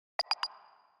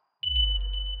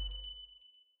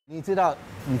你知道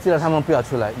他们不要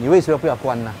出来，你为什么不要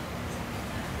关呢？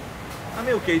他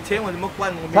没有给钱，我怎么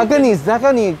关？他跟你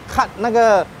看那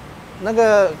个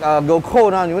有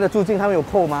扣呢？你们的租金他们有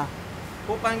扣吗？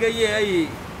过半个月而已。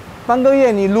半个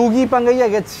月你撸一半个月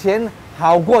的钱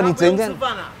好过你整天吃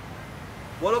饭啊！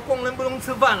我的工人不用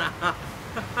吃饭啊！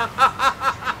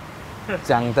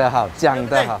讲得好，讲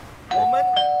得好。我们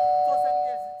做生意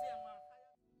是这样吗？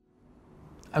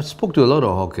 I've spoke to a lot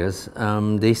of hawkers.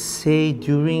 They say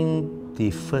during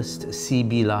the first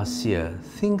CB last year,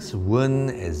 things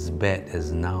weren't as bad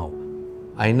as now.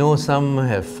 I know some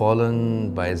have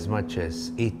fallen by as much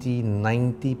as 80,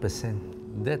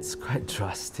 90%. That's quite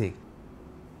drastic.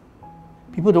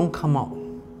 People don't come out.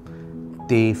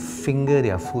 They finger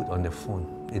their food on the phone.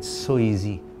 It's so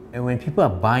easy. And when people are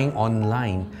buying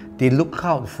online, they look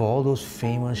out for all those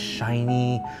famous,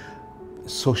 shiny,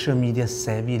 social media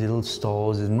savvy little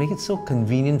stores and make it so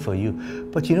convenient for you.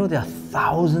 But you know, there are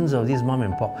thousands of these mom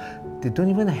and pop. They don't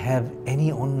even have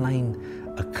any online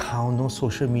account, no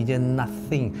social media,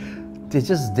 nothing. They're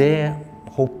just there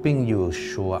hoping you will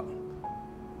show up.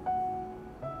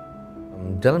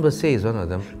 Jalan Besar is one of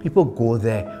them. People go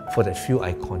there for the few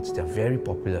icons. They're very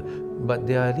popular. But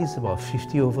there are at least about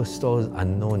 50 over stores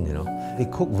unknown, you know. They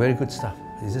cook very good stuff.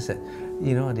 It's just that,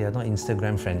 you know, they are not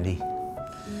Instagram friendly.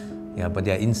 Yeah, but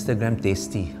they are Instagram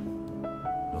tasty.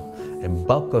 And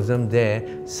bulk of them there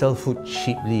sell food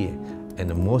cheaply.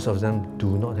 And most of them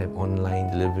do not have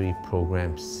online delivery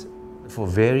programs. For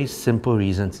very simple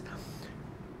reasons.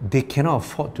 They cannot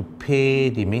afford to pay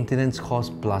the maintenance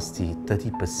cost plus the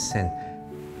 30%.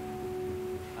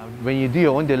 When you do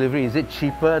your own delivery, is it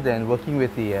cheaper than working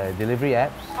with the delivery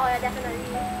apps? Oh yeah,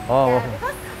 definitely. Oh. Yeah,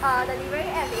 because the delivery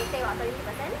app they take about 30%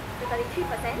 to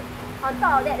 33%. On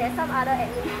top of that, there's some other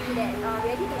admin fee that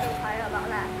we actually need to inquire about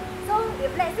lah. So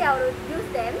if let's say I were to use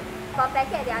them per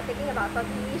packet, they are taking about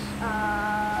 30-ish.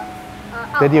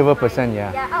 30 over percent,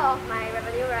 yeah. Yeah, out of my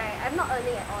revenue, right? I'm not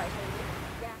earning at all actually.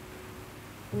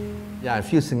 Yeah, I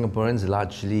feel Singaporeans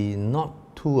largely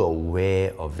not too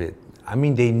aware of it. I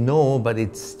mean, they know, but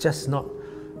it's just not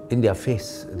in their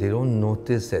face. They don't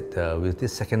notice that with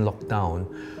this second lockdown,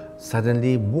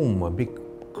 suddenly, boom, a big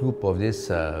group of these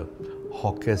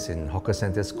hawkers in hawker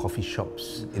centres, coffee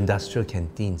shops, industrial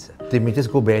canteens, they may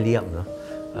just go belly up, no?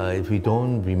 If we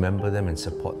don't remember them and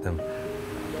support them.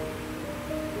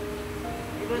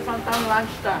 Even sometimes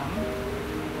lunchtime,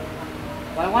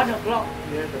 by 1 o'clock,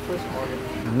 we have the first order.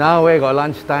 Now we got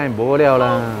lunchtime, bo liao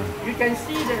lah. So you can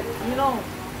see that, you know,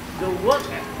 the work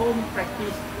at home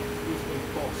practice is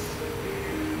enforced.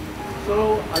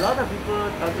 So a lot of people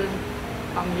doesn't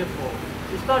come here for.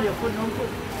 It's not your food, no food.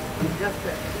 It's just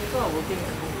that people are working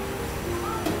at home.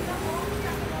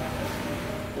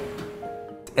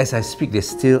 As I speak, they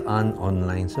still aren't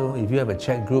online. So if you have a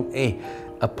chat group, hey,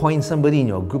 appoint somebody in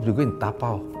your group to go and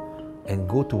tapao and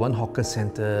go to one hawker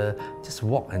centre, just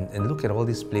walk and look at all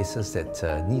these places that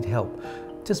need help.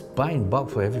 Just buy in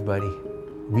bulk for everybody.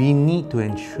 We need to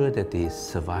ensure that they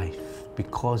survive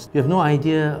because you have no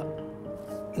idea,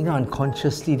 you know,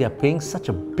 unconsciously they're playing such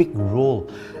a big role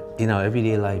in our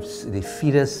everyday lives. They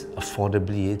feed us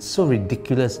affordably. It's so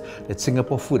ridiculous that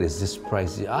Singapore food is this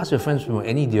price. You ask your friends from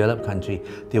any developed country,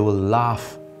 they will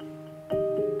laugh.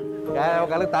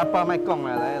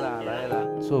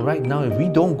 So right now, if we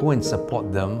don't go and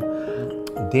support them,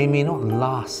 they may not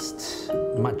last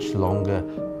much longer.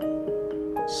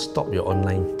 Stop your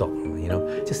online talk, you know.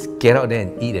 Just get out there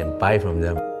and eat and buy from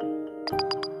them.